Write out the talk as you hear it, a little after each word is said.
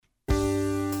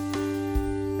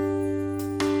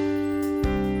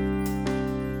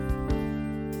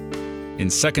In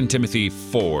 2 Timothy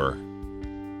 4,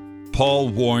 Paul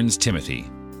warns Timothy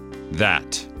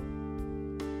that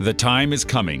the time is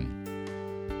coming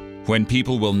when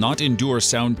people will not endure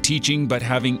sound teaching, but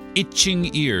having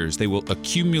itching ears, they will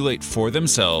accumulate for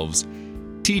themselves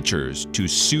teachers to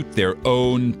suit their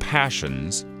own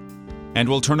passions, and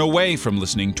will turn away from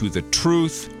listening to the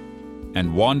truth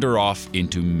and wander off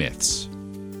into myths.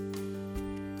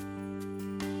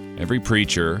 Every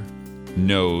preacher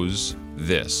knows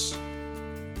this.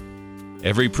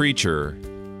 Every preacher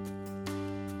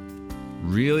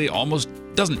really almost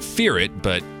doesn't fear it,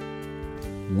 but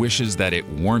wishes that it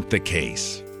weren't the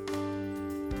case.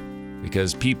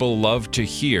 Because people love to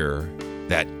hear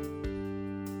that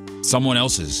someone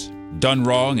else has done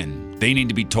wrong and they need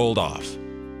to be told off.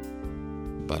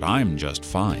 But I'm just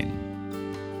fine.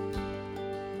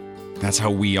 That's how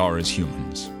we are as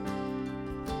humans.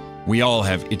 We all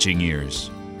have itching ears.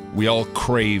 We all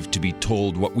crave to be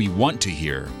told what we want to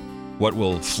hear, what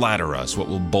will flatter us, what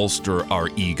will bolster our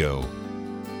ego.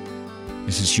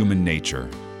 This is human nature.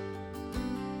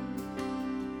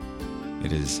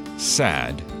 It is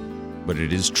sad, but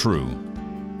it is true.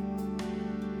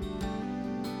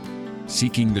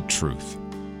 Seeking the truth,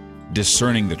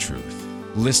 discerning the truth,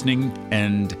 listening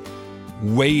and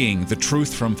weighing the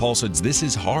truth from falsehoods, this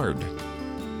is hard.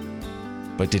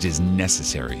 But it is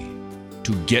necessary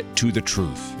to get to the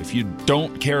truth. If you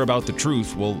don't care about the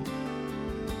truth, well,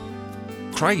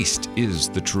 Christ is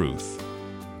the truth.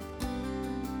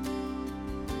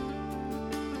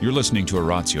 You're listening to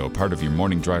Oratio, part of your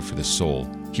morning drive for the soul,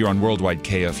 here on Worldwide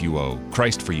KFUO.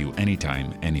 Christ for you,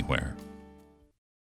 anytime, anywhere.